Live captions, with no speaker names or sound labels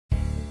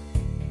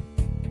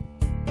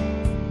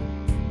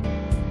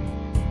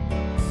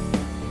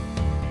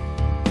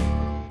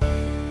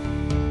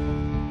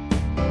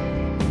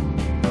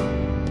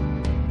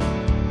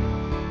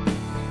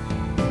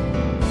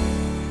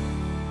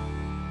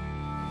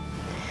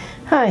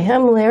Hi,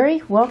 I'm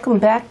Larry. Welcome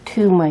back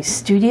to my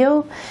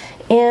studio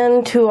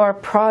and to our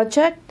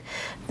project.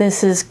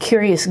 This is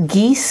Curious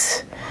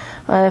Geese.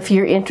 If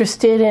you're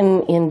interested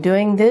in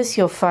doing this,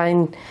 you'll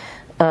find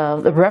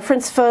the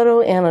reference photo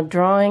and a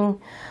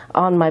drawing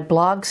on my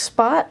blog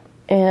spot,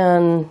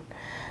 and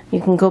you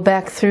can go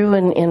back through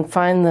and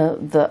find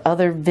the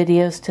other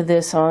videos to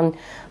this on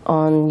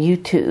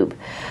YouTube.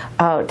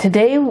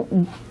 Today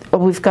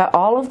we've got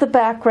all of the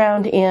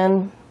background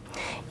in,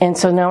 and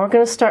so now we're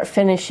going to start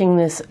finishing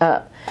this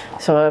up.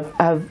 So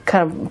I've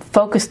kind of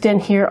focused in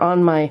here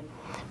on my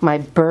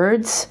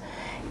birds,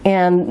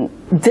 and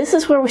this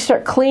is where we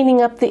start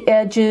cleaning up the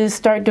edges,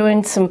 start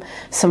doing some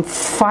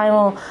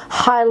final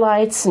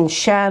highlights and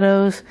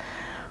shadows.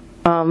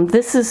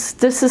 This is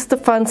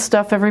the fun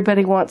stuff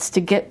everybody wants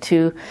to get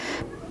to,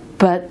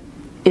 but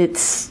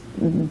it's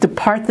the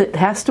part that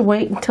has to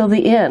wait until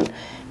the end.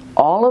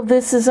 All of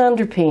this is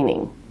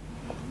underpainting.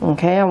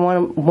 Okay, I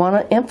want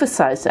to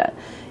emphasize that,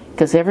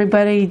 because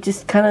everybody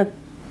just kind of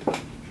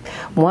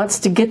wants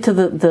to get to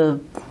the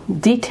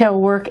detail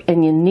work,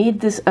 and you need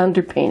this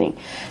underpainting.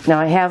 Now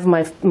I have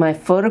my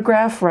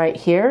photograph right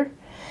here,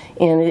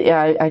 and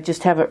I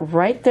just have it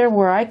right there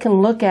where I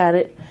can look at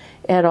it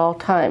at all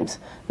times.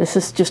 This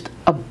is just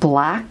a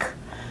black.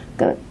 I'm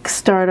going to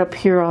start up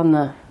here on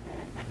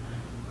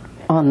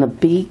the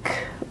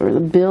beak or the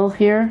bill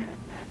here,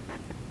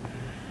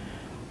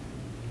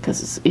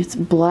 because it's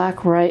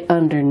black right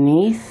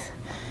underneath.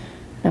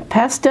 Now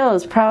pastel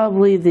is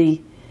probably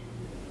the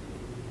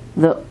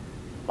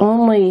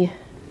only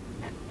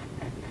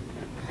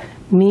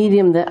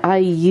medium that I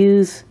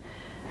use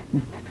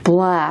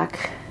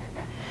black,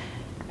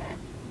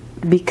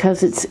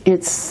 because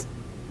it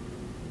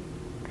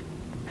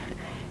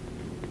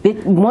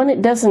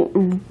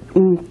doesn't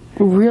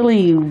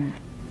really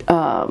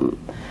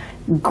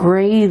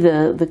gray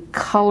the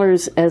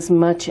colors as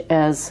much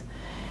as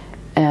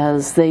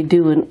they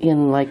do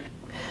in like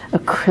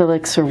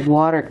acrylics or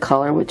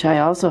watercolor, which I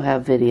also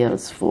have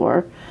videos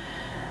for.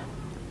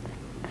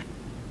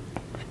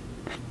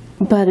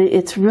 But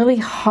it's really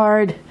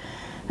hard.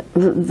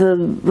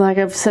 Like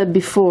I've said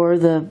before,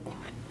 the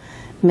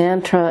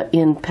mantra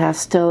in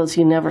pastel is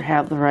you never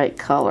have the right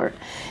color,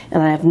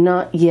 and I have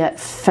not yet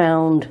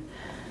found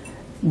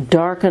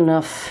dark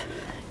enough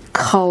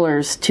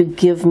colors to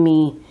give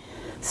me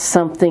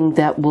something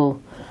that will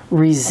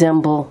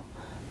resemble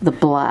the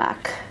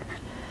black.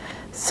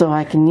 So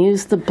I can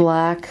use the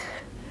black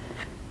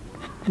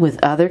with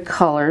other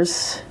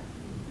colors.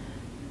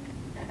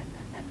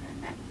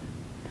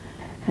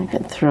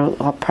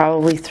 I'll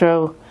probably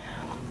throw,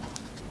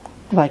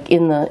 like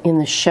in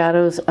the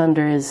shadows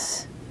under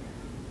his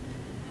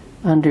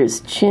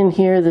chin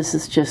here, this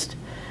is just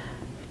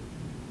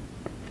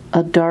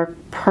a dark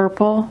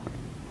purple.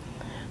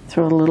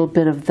 Throw a little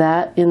bit of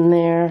that in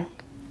there,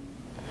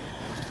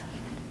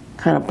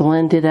 kind of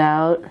blend it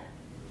out.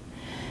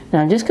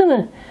 Now I'm just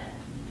going to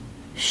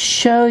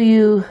show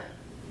you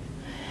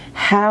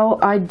how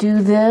I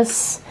do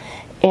this,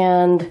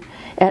 and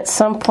at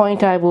some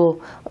point I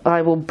will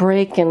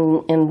break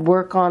and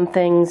work on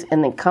things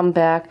and then come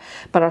back,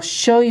 but I'll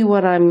show you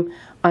what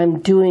I'm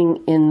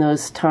doing in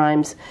those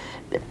times,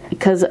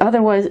 because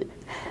otherwise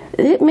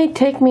it may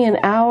take me an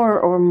hour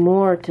or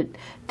more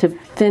to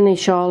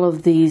finish all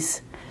of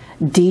these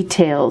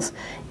details,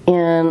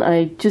 and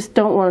I just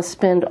don't want to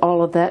spend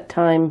all of that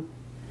time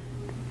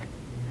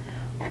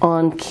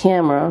on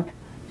camera.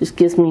 Just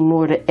gives me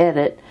more to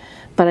edit.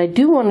 But I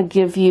do want to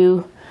give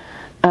you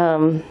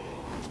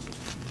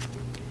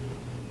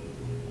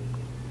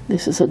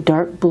this is a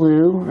dark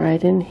blue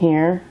right in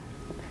here.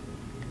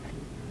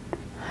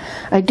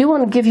 I do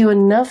want to give you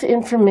enough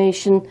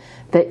information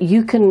that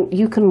you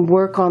can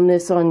work on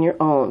this on your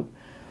own.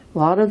 A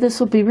lot of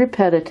this will be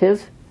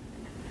repetitive,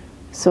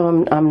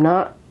 so I'm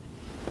not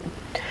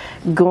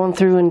going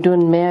through and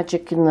doing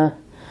magic in the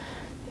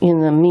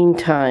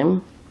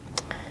meantime.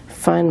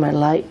 Find my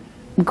light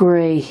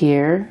gray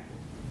here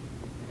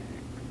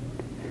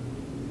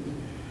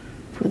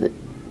for the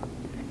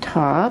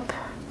top,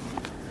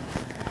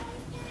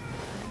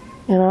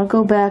 and I'll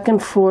go back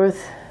and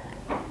forth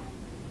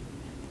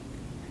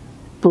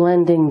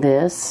blending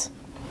this.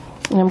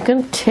 And I'm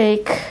going to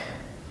take,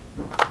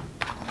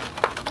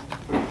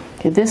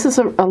 okay, this is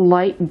a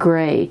light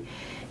gray,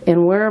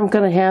 and where I'm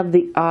going to have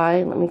the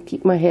eye, let me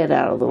keep my head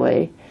out of the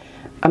way,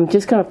 I'm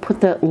just going to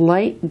put that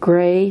light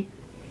gray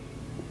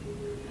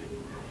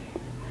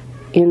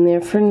in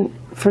there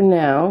for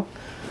now.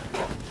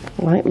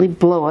 Lightly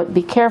blow it.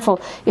 Be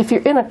careful if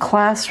you're in a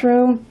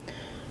classroom.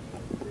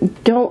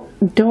 Don't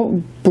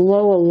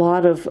blow a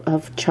lot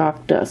of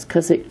chalk dust,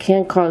 because it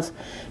can cause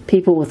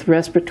people with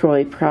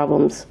respiratory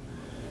problems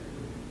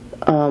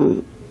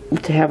to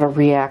have a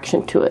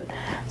reaction to it.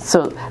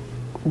 So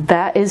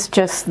that is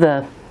just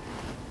the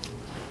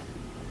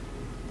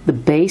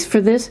base for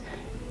this.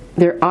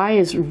 Their eye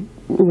is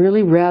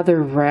really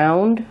rather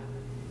round,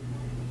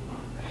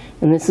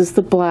 and this is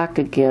the black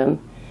again,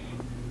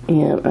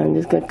 and I'm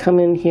just going to come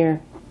in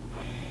here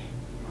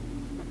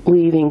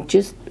leaving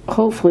just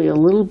hopefully a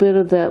little bit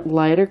of that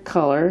lighter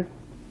color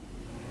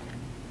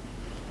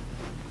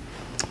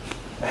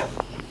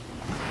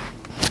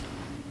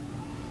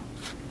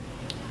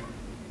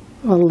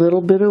A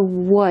little bit of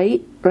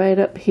white right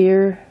up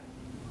here.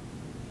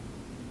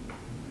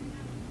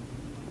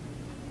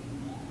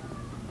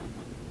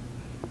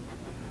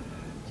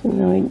 So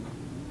now he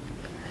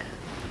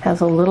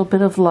has a little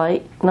bit of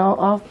light. Now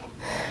I'll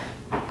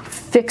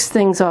fix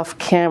things off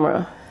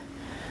camera.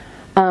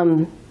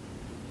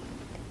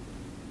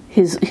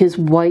 His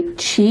white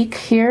cheek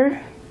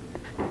here.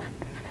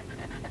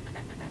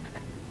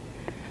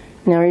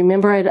 Now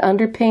remember, I'd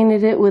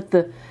underpainted it with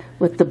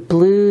the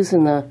blues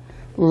and the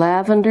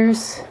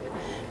lavenders.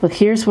 Well,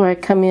 here's where I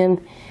come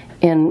in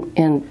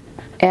and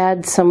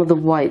add some of the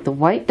white. The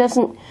white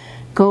doesn't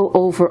go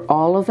over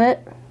all of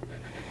it,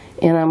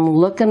 and I'm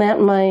looking at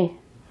my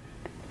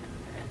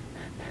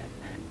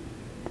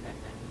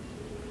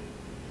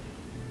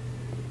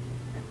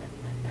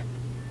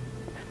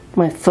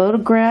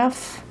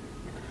photograph.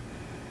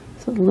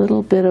 It's a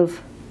little bit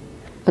of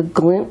a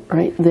glint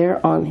right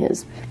there on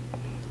his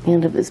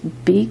end of his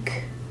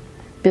beak,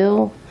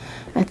 bill.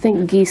 I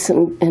think geese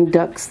and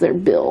ducks, their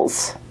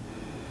bills.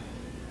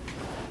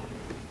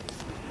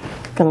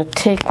 I'm gonna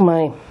take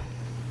my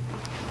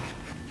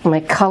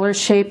color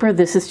shaper.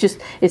 This is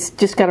just, it's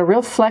just got a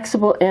real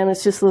flexible end.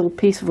 It's just a little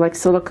piece of like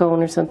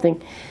silicone or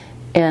something,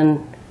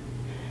 and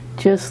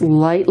just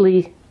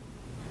lightly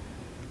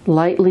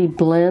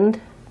blend.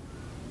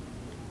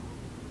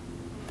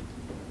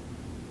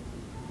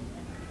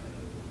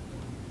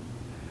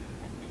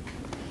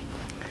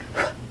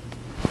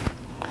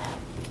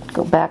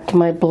 Go back to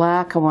my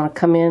black. I want to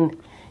come in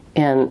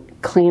and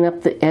clean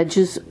up the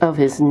edges of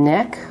his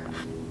neck.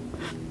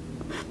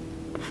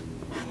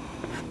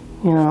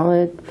 You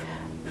know,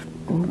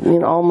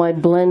 all my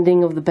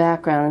blending of the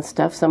background and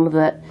stuff. Some of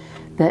that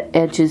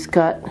edges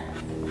got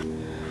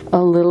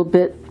a little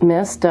bit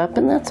messed up,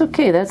 and that's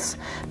okay. That's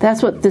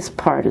what this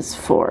part is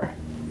for.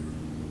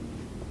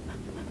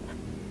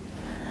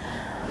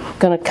 I'm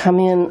gonna come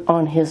in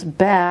on his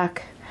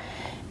back.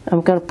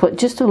 I'm gonna put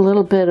just a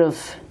little bit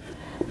of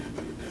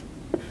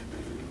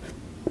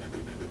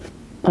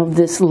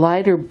this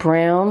lighter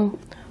brown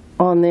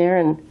on there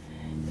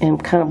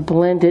and kind of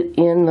blend it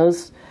in.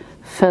 Those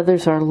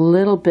feathers are a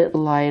little bit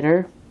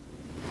lighter.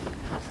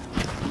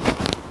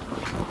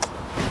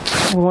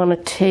 I want to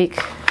take,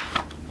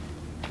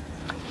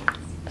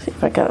 see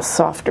if I got a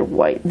softer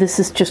white. This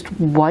is just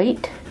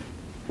white.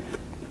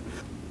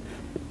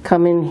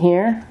 Come in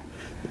here.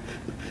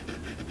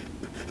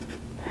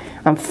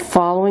 I'm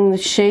following the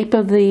shape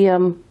of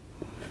the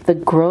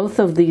growth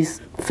of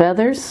these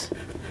feathers.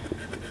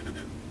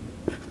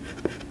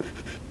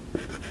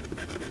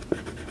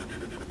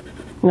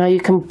 Now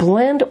you can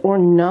blend or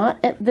not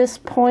at this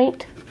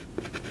point.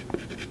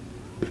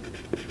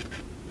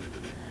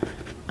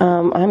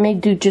 I may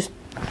do just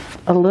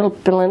a little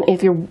blend.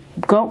 If you're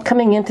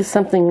coming into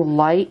something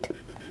light,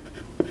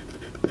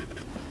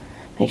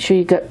 make sure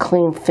you got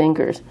clean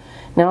fingers.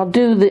 Now I'll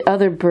do the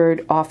other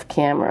bird off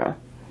camera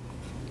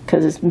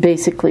because it's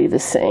basically the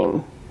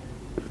same.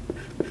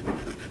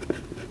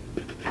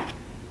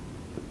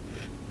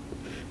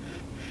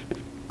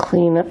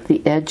 Clean up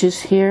the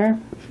edges here.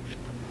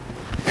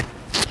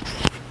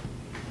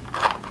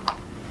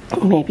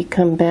 Maybe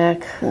come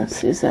back. Let's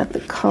see, is that the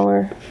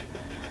color?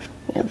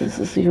 Yeah, this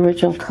is the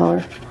original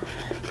color.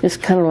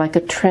 Just kind of like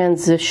a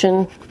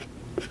transition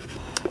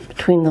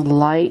between the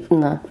light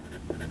and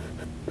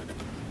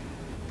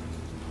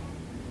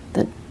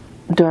the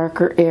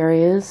darker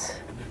areas.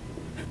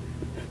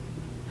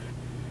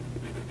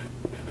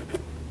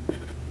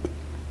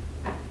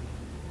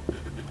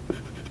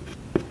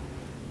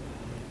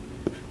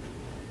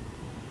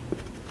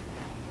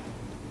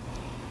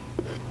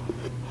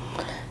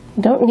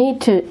 Don't need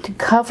to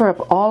cover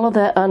up all of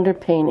that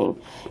underpainting.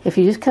 If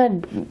you just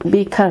kind of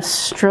be kind of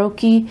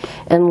strokey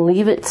and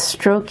leave it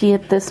strokey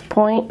at this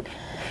point,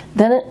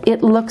 then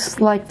it looks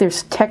like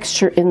there's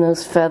texture in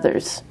those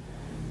feathers.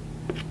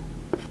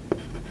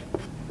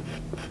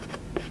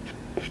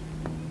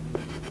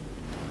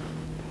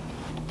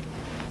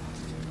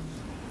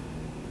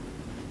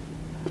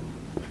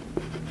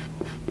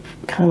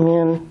 Come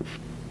in.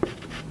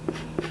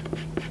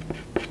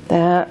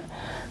 That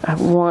I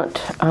want.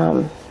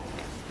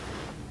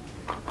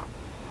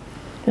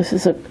 This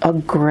is a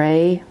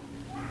gray,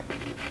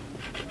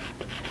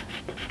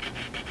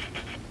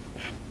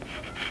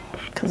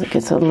 because it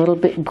gets a little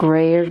bit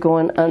grayer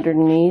going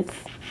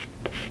underneath.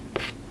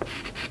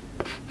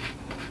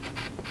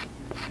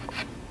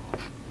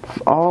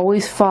 I'm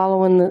always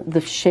following the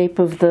shape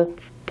of the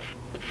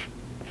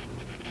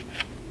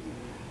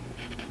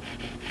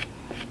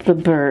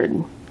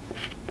bird.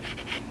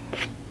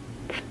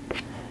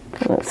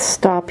 Let's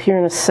stop here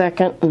in a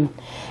second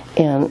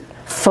and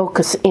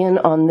focus in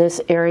on this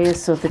area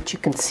so that you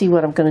can see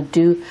what I'm going to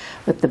do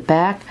with the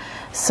back.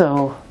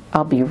 So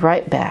I'll be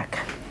right back.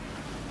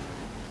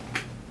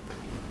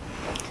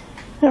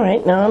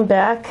 Alright, now I'm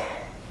back,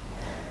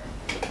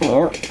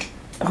 and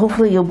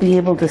hopefully you'll be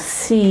able to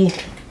see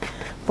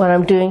what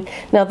I'm doing.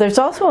 Now there's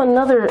also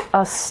another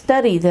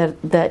study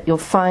that you'll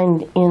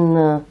find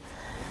in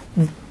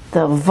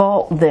the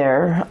vault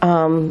there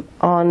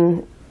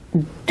on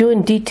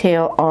doing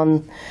detail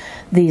on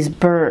these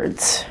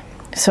birds.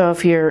 So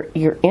if you're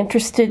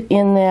interested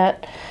in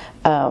that,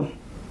 you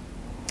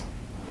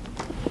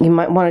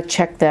might want to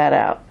check that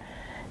out.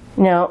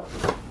 Now,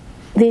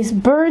 these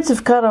birds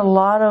have got a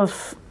lot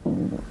of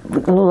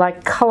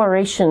like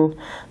coloration,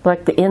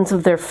 like the ends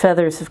of their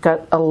feathers have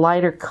got a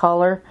lighter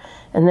color,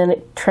 and then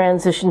it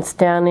transitions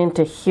down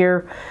into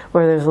here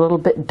where there's a little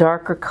bit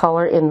darker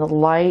color in the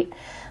light.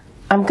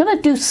 I'm going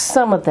to do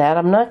some of that.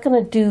 I'm not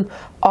going to do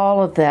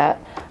all of that.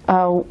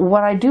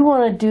 What I do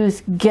want to do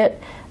is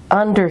get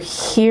under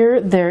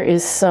here. There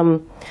is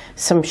some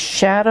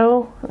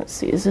shadow. Let's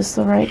see, is this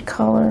the right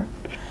color?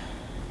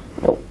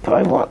 Nope,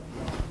 I want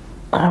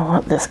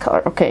this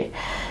color. Okay,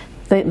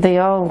 they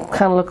all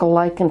kind of look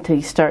alike until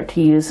you start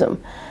to use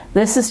them.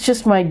 This is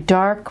just my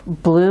dark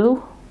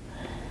blue,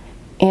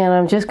 and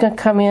I'm just going to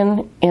come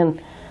in,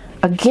 and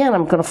again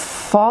I'm going to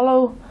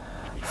follow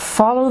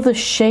the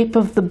shape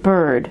of the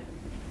bird.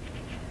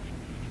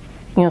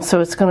 You know,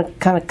 so it's going to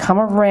kind of come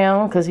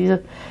around, because these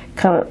are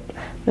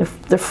they're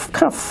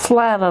kind of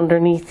flat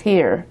underneath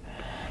here,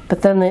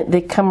 but then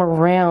they come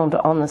around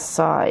on the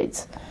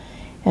sides.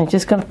 And I'm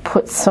just going to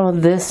put some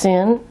of this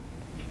in.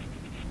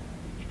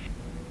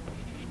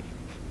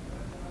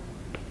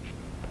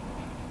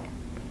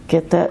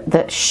 Get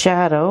that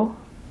shadow.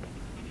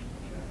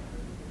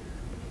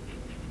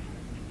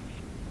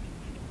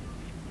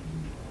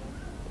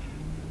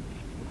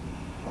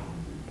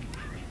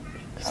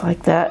 Just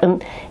like that.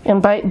 And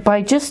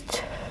by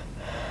just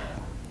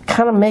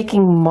kind of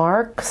making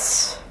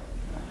marks,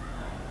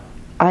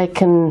 I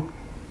can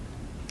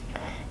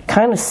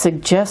kind of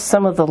suggest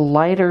some of the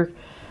lighter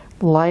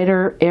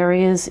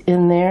areas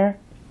in there,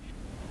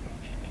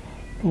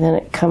 and then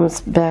it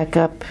comes back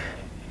up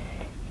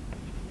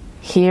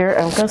here.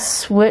 I'm going to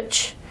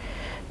switch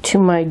to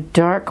my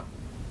dark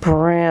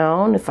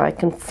brown if I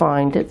can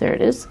find it. There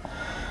it is.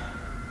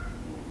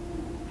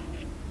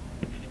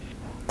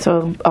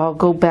 So I'll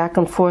go back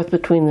and forth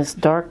between this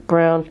dark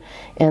brown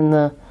and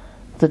the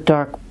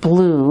dark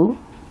blue.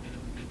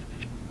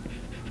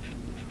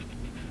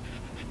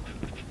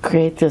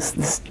 Create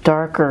this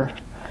darker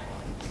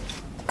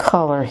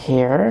color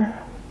here.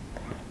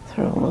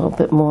 Throw a little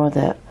bit more of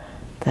that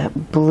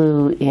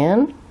blue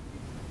in.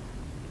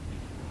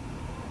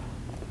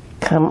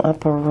 Come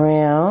up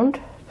around.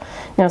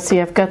 Now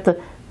see, I've got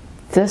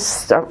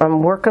this.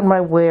 I'm working my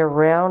way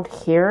around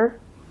here,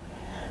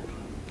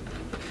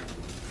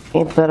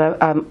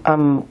 but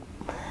I'm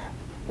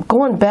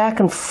going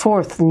back and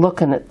forth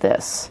looking at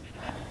this,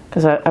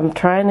 because I'm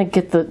trying to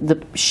get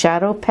the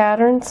shadow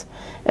patterns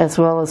as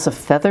well as the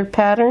feather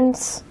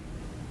patterns.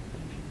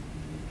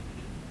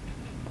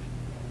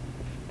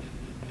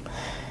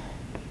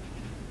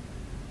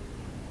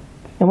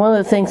 And one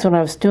of the things when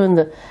I was doing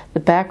the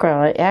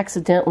background, I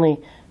accidentally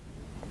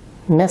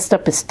messed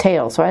up his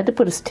tail, so I had to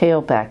put his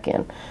tail back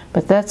in.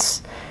 But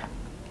that's,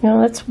 you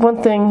know, that's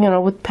one thing, you know,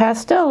 with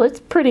pastel, it's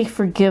pretty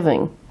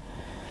forgiving.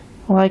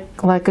 Like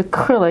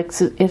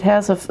acrylics, it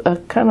has a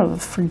kind of a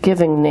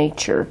forgiving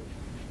nature.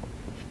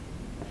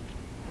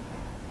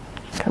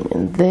 Come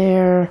in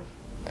there,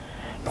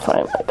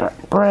 find my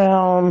dark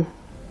brown,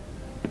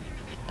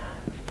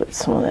 put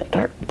some of that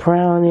dark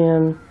brown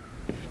in.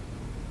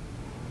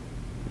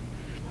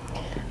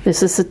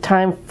 This is the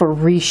time for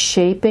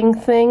reshaping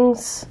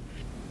things.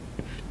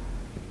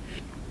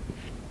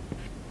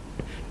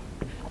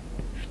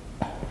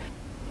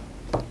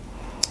 I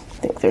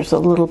think there's a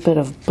little bit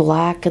of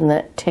black in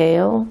that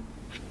tail.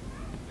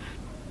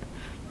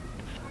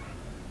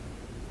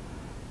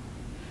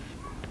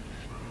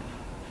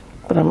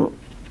 But I'm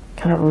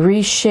kind of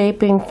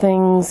reshaping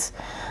things.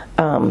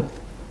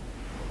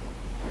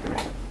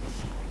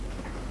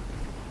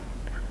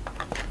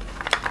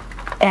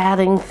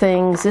 Adding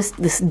things.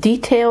 This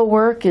detail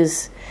work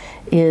is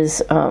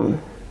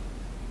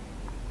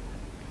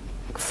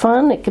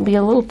fun. It can be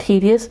a little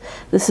tedious.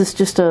 This is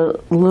just a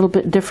little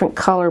bit different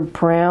color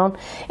brown,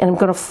 and I'm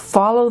going to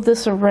follow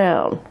this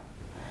around.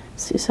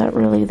 See, is that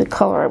really the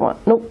color I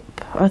want? Nope.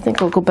 I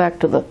think I'll go back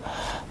to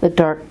the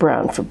dark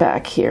brown for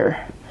back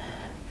here.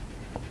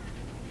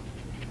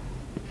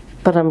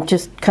 But I'm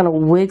just kind of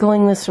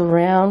wiggling this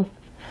around,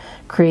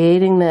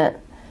 creating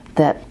that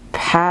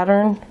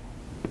pattern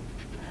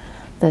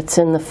that's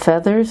in the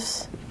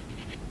feathers.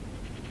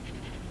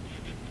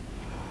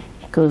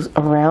 Goes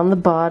around the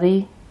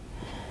body.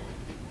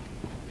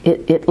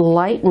 It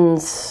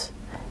lightens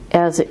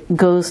as it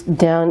goes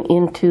down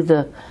into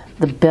the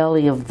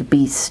belly of the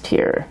beast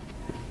here.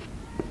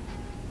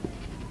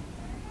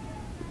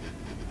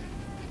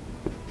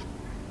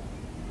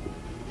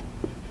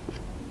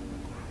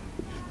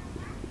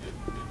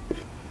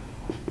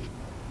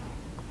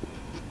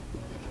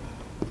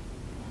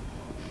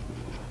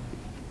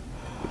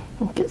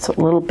 It gets a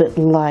little bit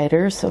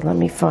lighter, so let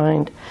me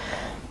find,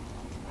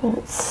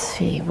 let's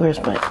see,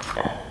 where's my,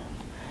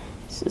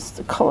 is this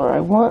the color I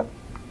want,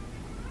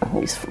 at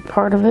least for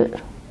part of it.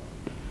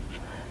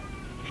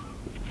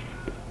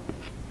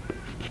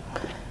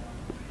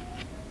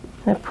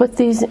 I put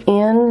these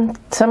in,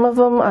 some of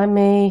them I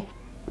may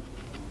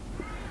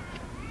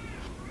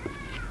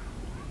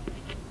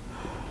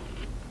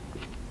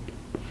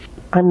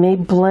I may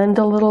blend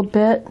a little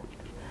bit.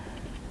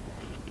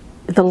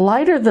 The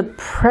lighter the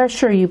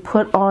pressure you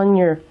put on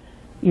your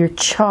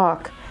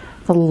chalk,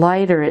 the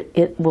lighter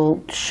it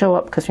will show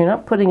up, because you're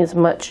not putting as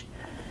much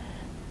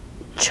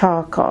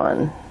chalk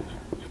on.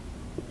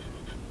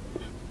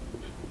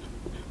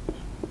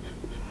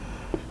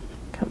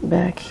 Come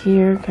back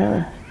here,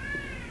 kind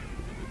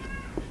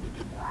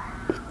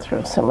of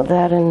throw some of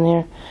that in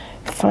there.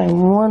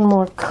 Find one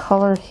more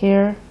color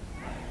here.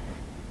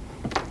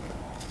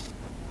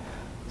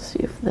 See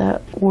if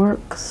that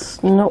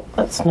works. Nope,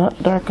 that's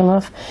not dark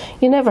enough.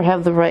 You never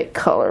have the right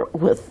color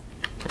with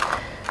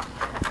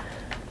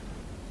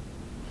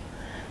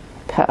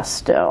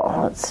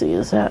pastel. Let's see,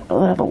 is that,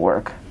 oh, that'll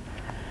work.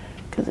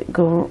 Because it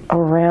go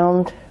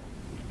around.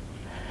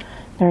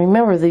 Now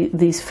remember,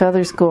 these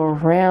feathers go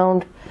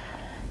around.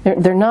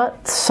 They're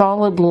not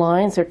solid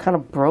lines, they're kind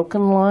of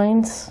broken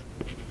lines.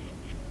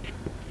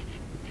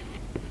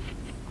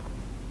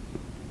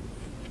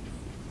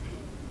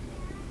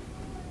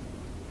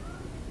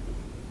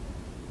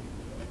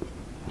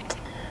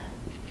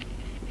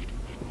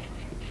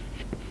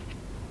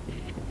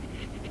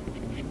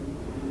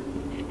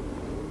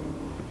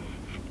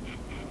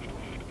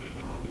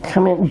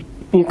 Come in,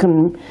 you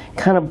can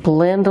kind of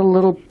blend a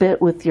little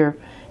bit with your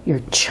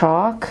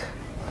chalk.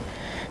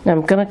 Now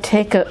I'm going to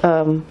take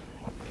a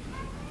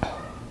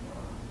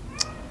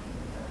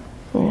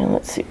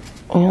let's see,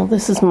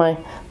 this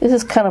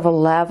is kind of a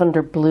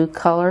lavender blue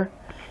color,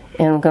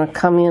 and I'm going to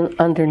come in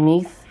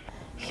underneath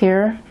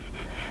here.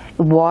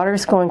 The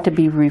water's going to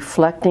be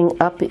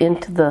reflecting up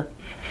into the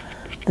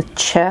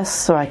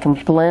chest, so I can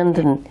blend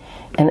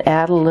and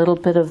add a little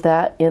bit of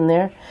that in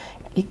there.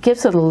 It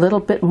gives it a little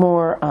bit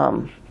more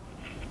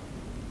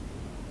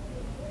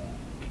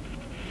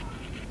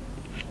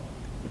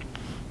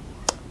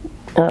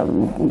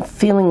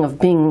feeling of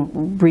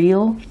being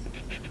real.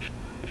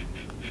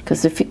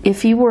 Because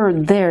if you were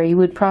there, you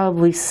would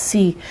probably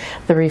see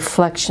the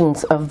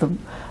reflections of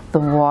the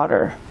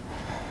water.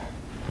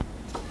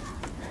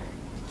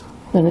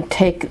 I'm going to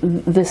take,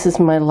 this is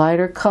my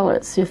lighter color,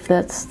 let's see if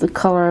that's the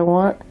color I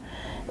want,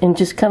 and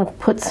just kind of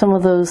put some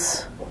of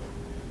those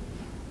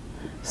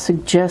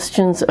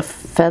suggestions of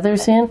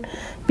feathers in.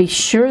 Be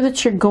sure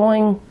that you're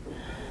going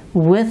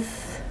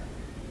with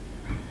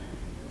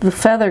the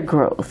feather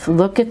growth.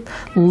 Look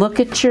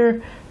at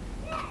your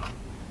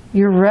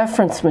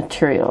reference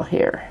material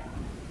here.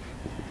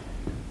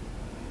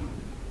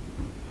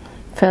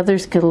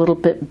 Feathers get a little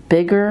bit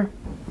bigger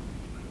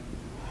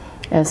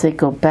as they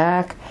go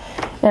back,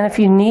 and if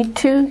you need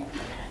to,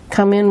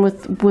 come in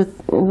with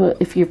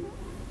if your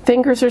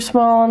fingers are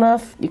small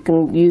enough, you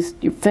can use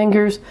your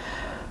fingers,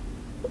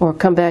 or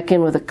come back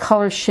in with a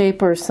color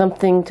shaper or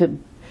something to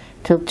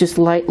just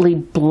lightly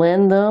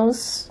blend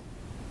those.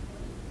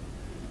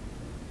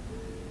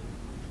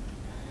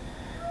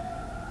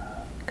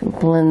 Can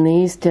blend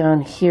these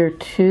down here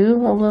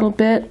too a little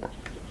bit.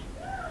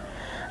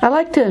 I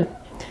like to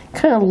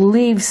kind of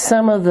leave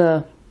some of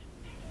the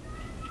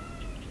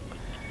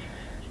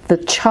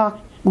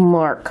chalk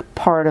mark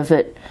part of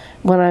it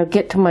when I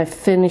get to my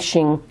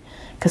finishing,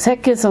 because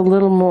that gives a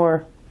little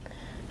more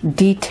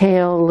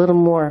detail, a little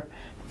more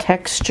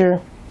texture.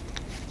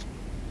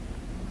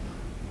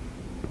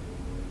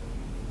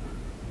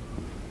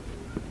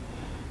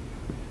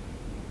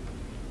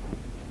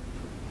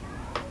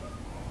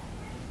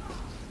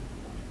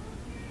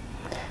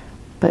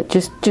 But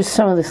just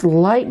some of this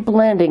light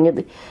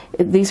blending.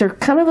 These are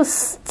kind of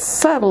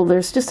subtle.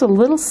 There's just a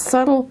little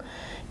subtle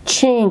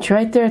change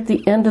right there at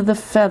the end of the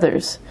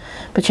feathers.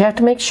 But you have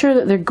to make sure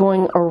that they're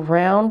going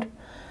around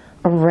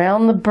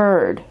the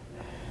bird.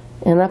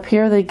 And up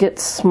here they get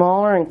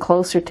smaller and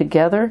closer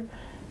together.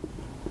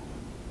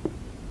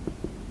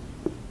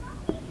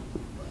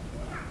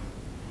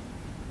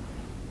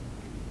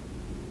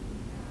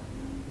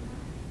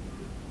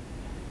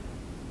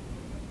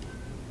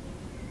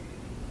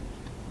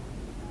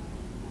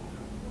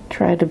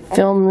 Try to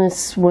film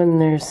this when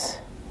there's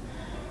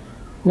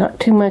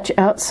not too much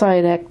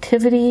outside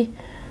activity,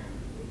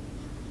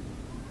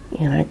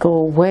 and I go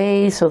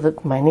away so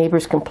that my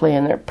neighbors can play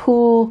in their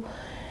pool,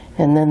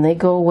 and then they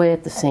go away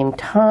at the same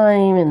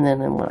time, and then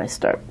when I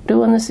start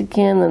doing this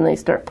again, then they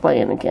start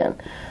playing again.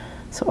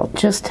 So I'll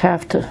just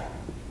have to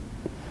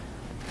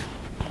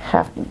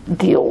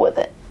deal with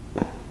it.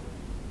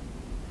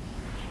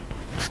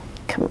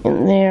 Come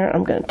in there.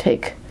 I'm going to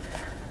take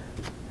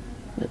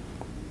the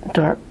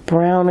dark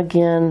brown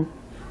again,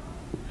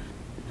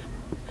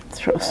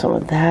 throw some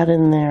of that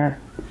in there.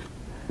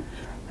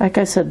 Like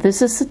I said,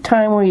 this is the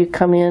time where you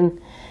come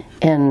in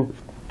and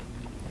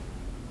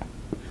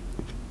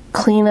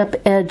clean up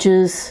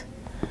edges,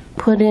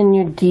 put in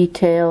your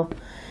detail,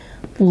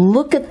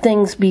 look at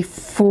things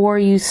before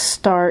you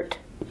start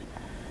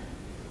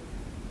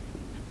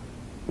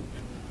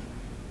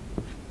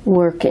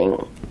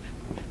working,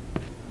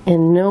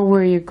 and know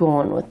where you're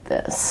going with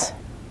this.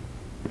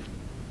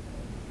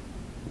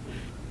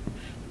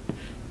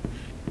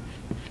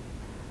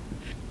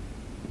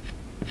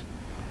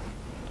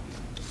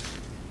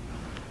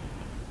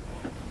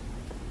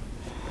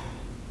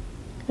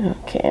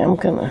 Okay, I'm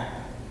gonna...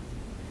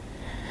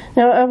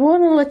 Now I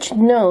want to let you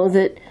know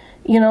that,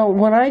 you know,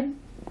 when I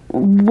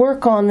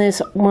work on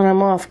this when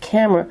I'm off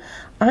camera,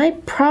 I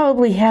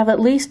probably have at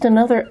least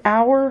another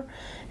hour,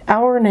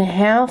 hour and a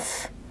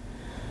half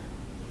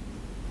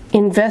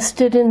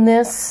invested in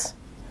this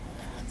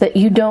that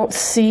you don't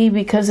see,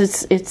 because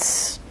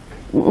it's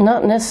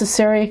not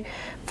necessary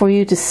for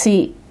you to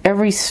see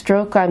every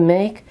stroke I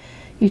make.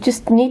 You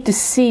just need to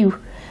see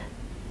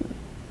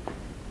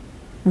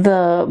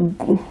the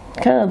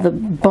kind of the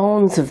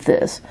bones of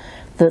this,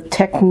 the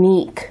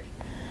technique.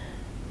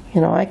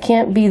 You know, I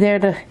can't be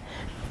there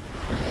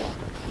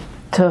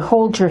to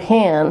hold your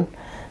hand,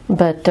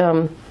 but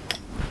you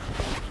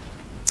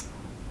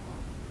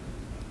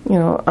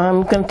know,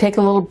 I'm going to take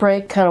a little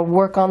break, kind of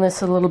work on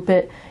this a little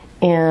bit,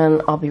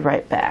 and I'll be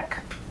right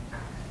back.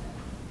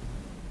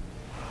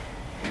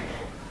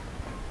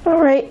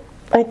 All right,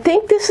 I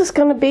think this is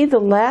going to be the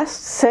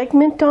last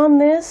segment on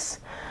this.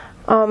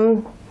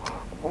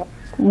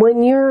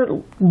 When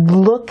you're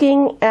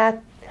looking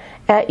at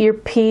your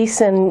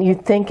piece and you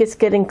think it's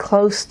getting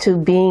close to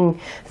being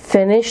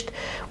finished,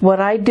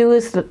 what I do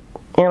is,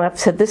 and I've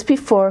said this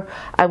before,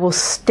 I will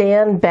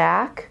stand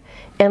back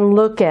and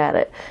look at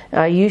it.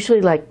 I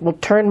usually will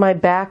turn my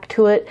back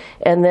to it,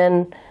 and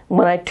then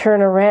when I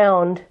turn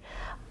around,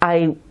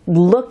 I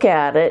look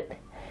at it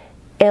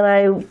and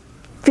I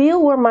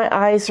feel where my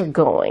eyes are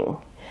going.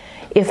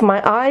 If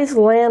my eyes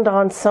land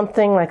on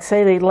something, like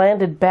say they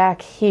landed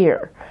back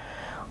here,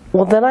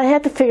 well, then I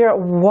have to figure out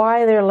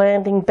why they're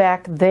landing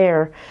back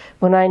there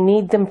when I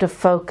need them to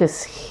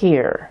focus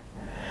here.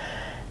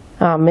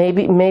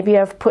 Maybe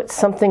I've put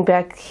something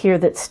back here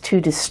that's too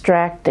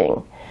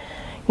distracting.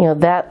 You know,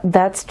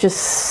 that's just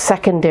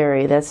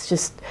secondary. That's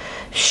just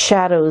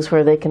shadows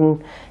where they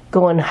can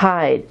go and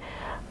hide.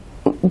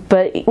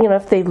 But you know,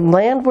 if they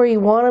land where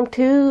you want them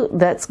to,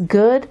 that's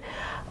good.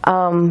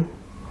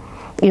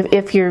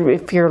 If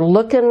you're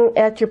looking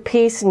at your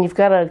piece and you've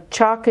got a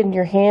chalk in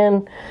your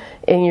hand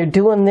and you're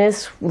doing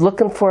this,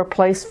 looking for a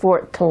place for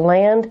it to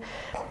land,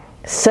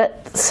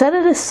 set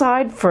it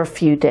aside for a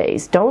few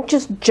days. Don't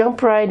just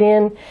jump right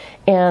in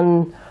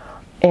and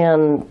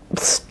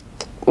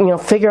you know,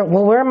 figure out,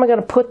 well, where am I going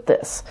to put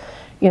this?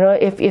 You know,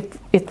 if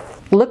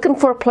looking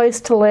for a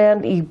place to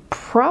land, you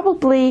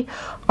probably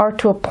are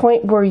to a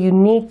point where you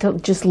need to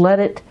just let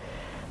it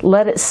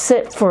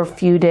sit for a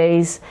few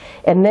days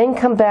and then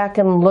come back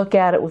and look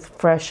at it with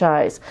fresh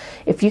eyes.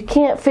 If you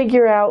can't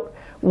figure out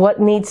what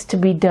needs to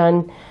be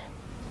done,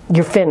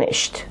 you're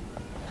finished.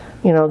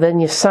 You know, then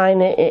you sign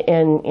it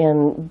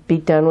and be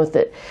done with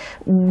it.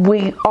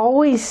 We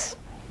always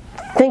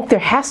think there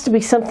has to be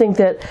something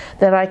that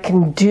I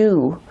can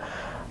do.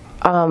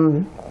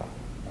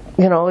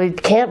 You know,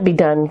 it can't be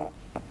done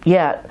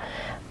yet.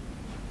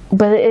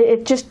 But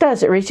it just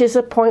does. It reaches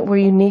a point where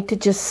you need to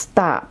just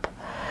stop.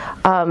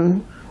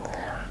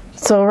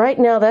 So right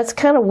now, that's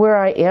kind of where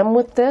I am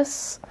with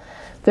this.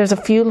 There's a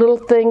few little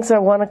things I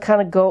want to kind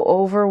of go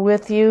over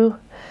with you.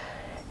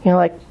 You know,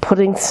 like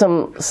putting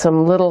some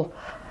little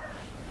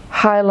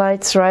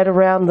highlights right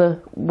around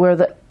where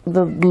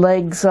the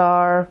legs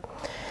are,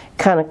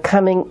 kind of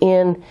coming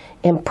in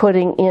and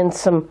putting in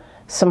some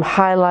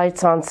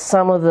highlights on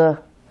some of the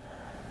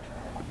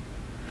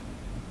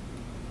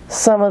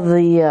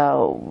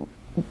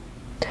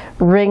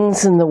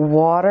rings in the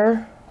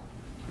water.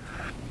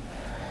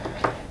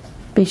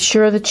 Be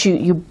sure that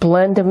you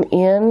blend them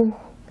in.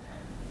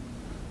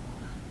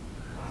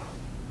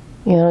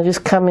 You know,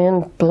 just come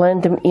in,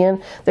 blend them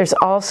in. There's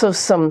also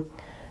some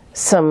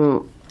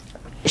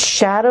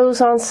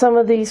shadows on some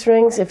of these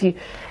rings. If you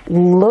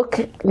look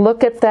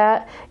at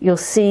that, you'll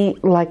see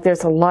like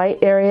there's a light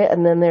area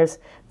and then there's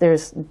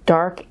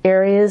dark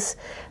areas.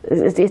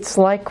 It's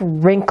like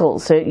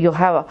wrinkles. So you'll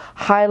have a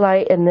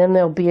highlight and then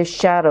there'll be a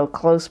shadow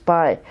close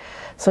by.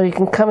 So you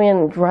can come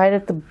in right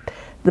at the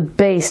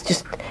base,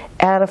 just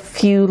add a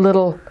few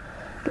little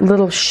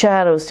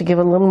shadows to give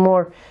a little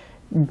more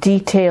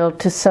detail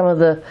to some of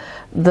the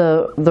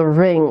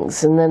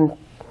rings, and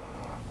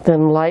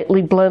then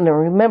lightly blend them.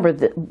 Remember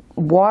that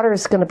water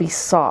is going to be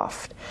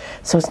soft,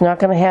 so it's not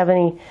going to have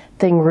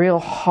anything real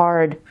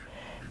hard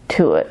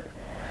to it,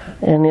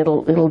 and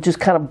it'll just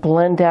kind of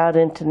blend out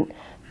into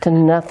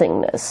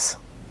nothingness.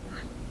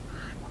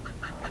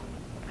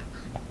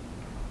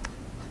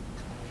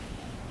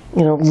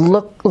 You know,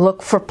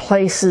 look for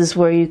places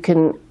where you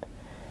can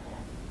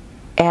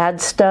add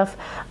stuff.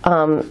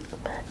 You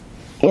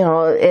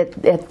know,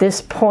 at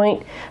this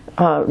point,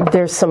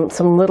 there's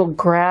some little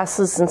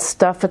grasses and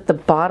stuff at the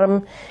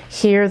bottom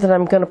here that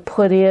I'm going to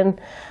put in.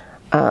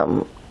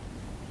 Get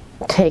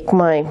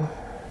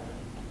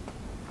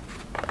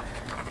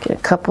a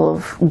couple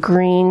of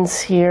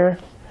greens here.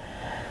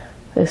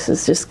 This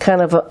is just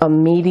kind of a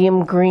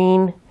medium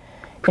green,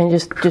 and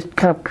just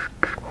kind of,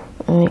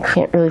 you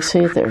can't really see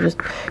it there, just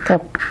kind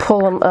of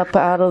pull them up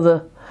out of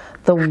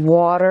the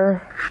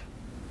water.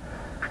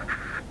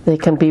 They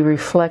can be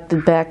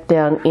reflected back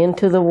down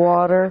into the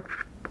water.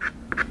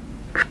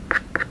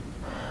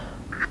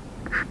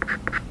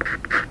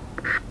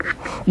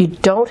 You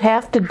don't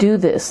have to do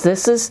this.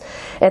 This is,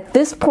 at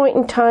this point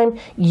in time,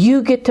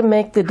 you get to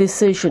make the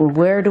decision.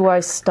 Where do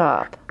I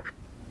stop?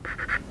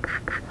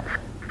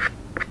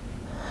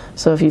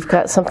 So if you've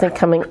got something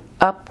coming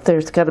up,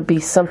 there's got to be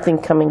something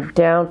coming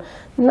down.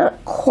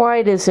 Not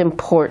quite as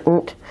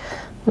important.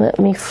 Let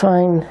me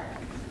find,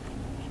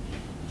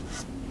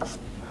 let's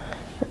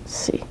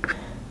see,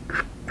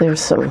 there's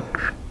some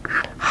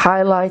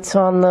highlights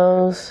on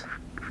those.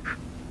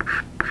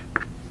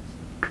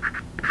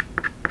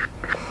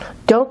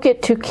 Don't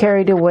get too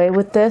carried away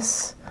with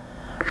this.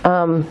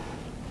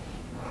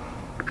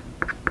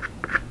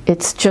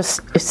 It's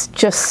just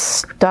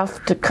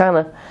stuff to kind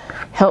of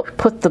help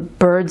put the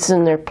birds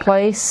in their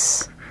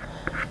place.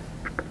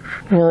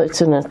 You know,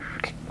 it's in a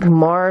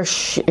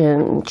marsh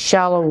and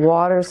shallow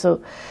water,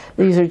 so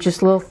these are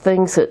just little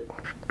things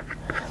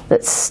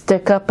that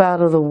stick up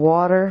out of the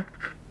water.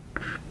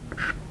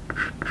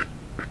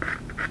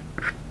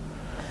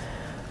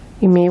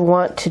 You may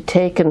want to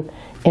take and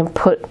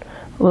put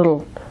a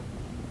little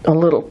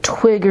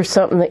twig or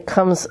something that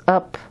comes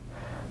up.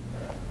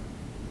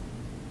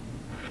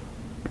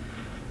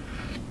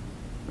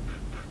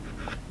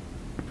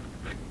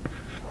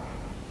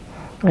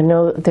 I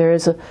know that there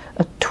is a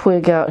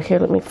twig out here.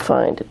 Let me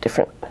find a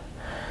different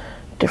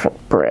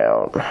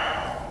brown.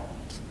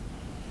 Let's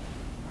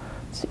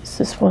see, is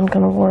this one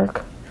going to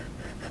work?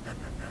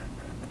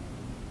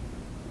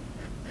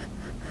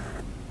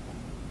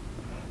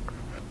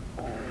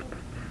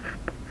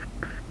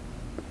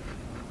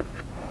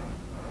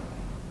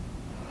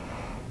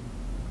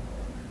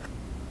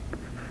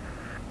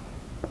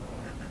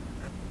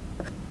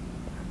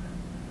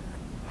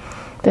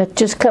 That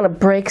just kind of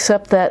breaks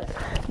up that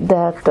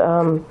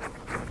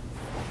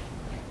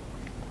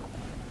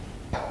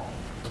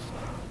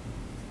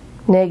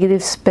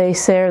negative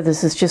space there.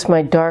 This is just my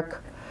a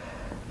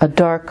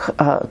dark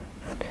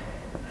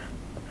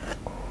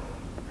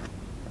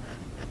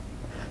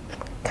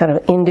kind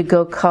of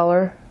indigo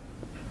color.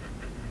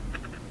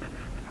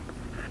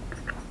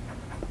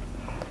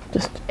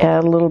 Just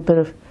add a little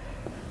bit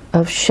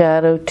of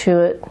shadow to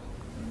it.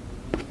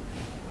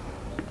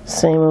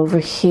 Same over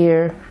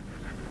here.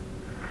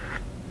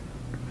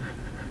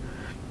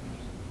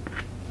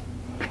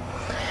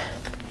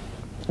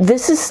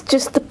 This is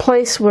just the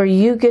place where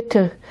you get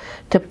to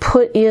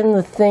put in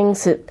the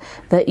things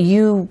that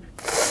you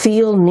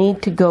feel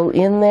need to go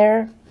in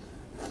there.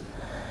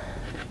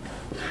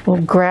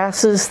 Little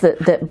grasses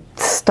that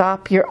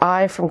stop your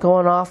eye from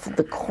going off of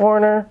the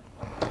corner.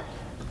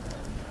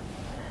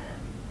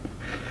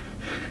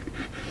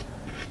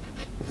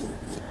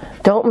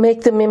 Don't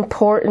make them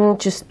important,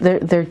 just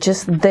they're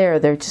just there,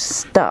 they're just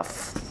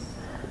stuff.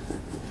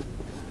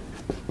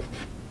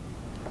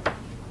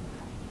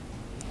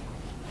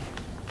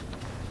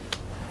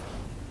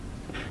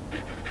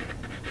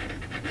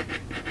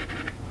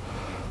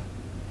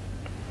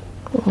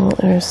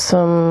 There's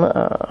some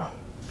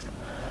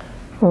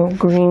little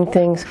green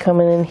things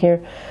coming in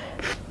here.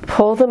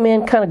 Pull them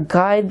in, kind of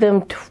guide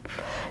them,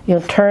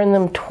 turn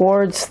them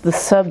towards the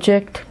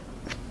subject.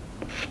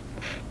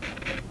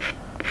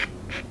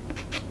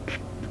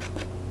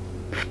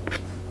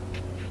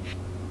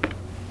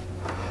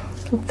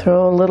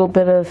 Throw a little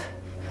bit of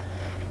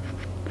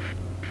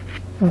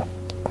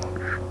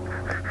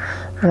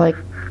like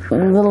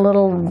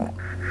little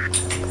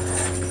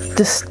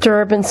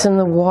disturbance in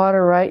the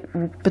water right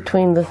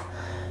between the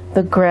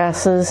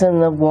grasses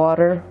and the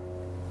water.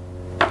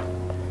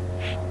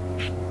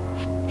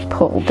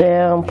 Pull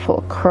down, pull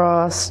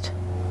across.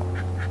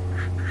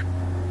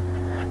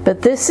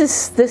 But this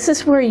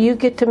is where you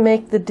get to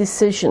make the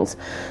decisions.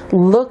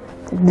 Look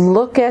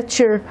at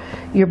your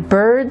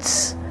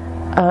birds.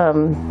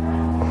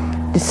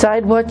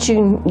 Decide what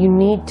you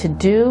need to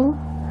do.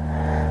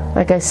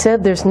 Like I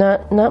said, there's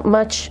not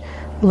much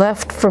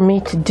left for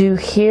me to do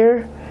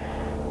here.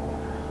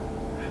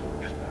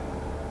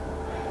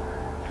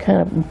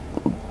 Kind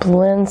of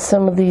blend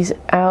some of these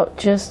out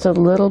just a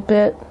little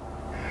bit.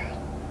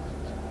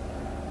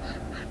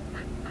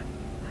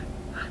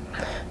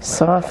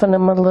 Soften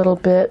them a little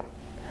bit.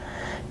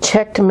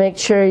 Check to make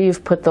sure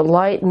you've put the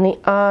light in the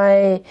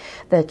eye,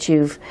 that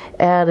you've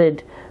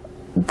added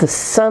the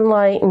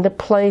sunlight into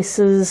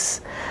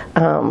places.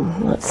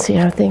 Let's see,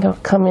 I think I'll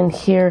come in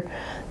here.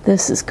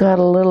 This has got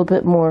a little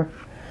bit more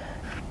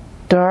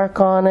dark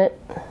on it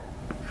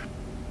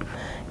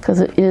because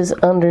it is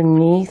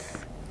underneath.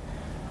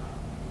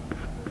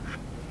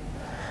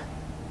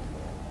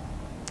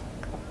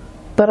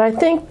 But I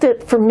think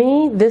that for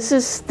me, this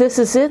is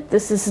it.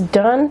 This is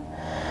done.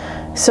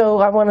 So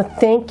I want to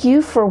thank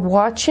you for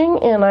watching,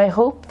 and I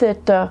hope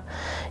that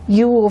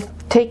you will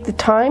take the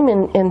time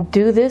and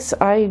do this.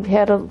 I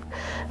had a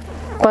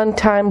fun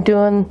time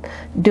doing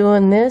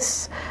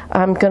this.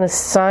 I'm going to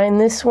sign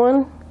this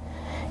one,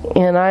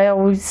 and I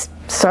always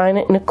sign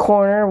it in a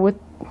corner with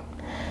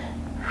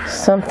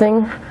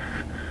something.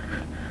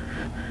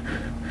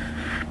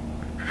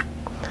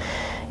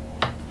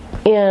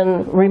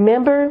 And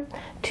remember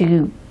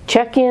to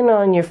check in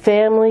on your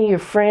family, your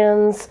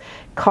friends,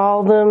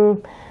 call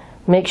them,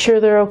 make sure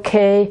they're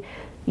okay.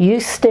 You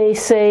stay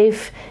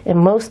safe, and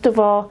most of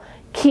all,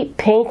 keep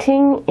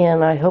painting,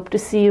 and I hope to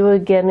see you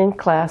again in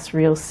class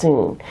real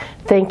soon.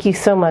 Thank you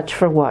so much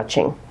for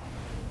watching.